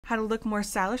How to look more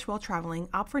stylish while traveling.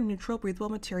 Opt for neutral, breathable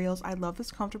materials. I love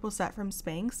this comfortable set from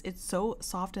Spanx. It's so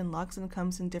soft and luxe and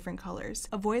comes in different colors.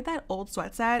 Avoid that old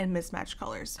sweat set and mismatched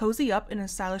colors. Cozy up in a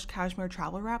stylish cashmere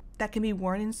travel wrap that can be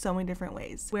worn in so many different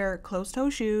ways. Wear closed-toe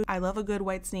shoes. I love a good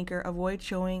white sneaker. Avoid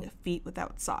showing feet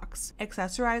without socks.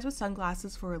 Accessorize with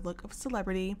sunglasses for a look of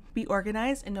celebrity. Be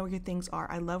organized and know where your things are.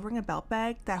 I love wearing a belt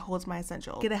bag that holds my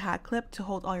essentials. Get a hat clip to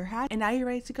hold all your hats, and now you're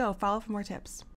ready to go. Follow for more tips.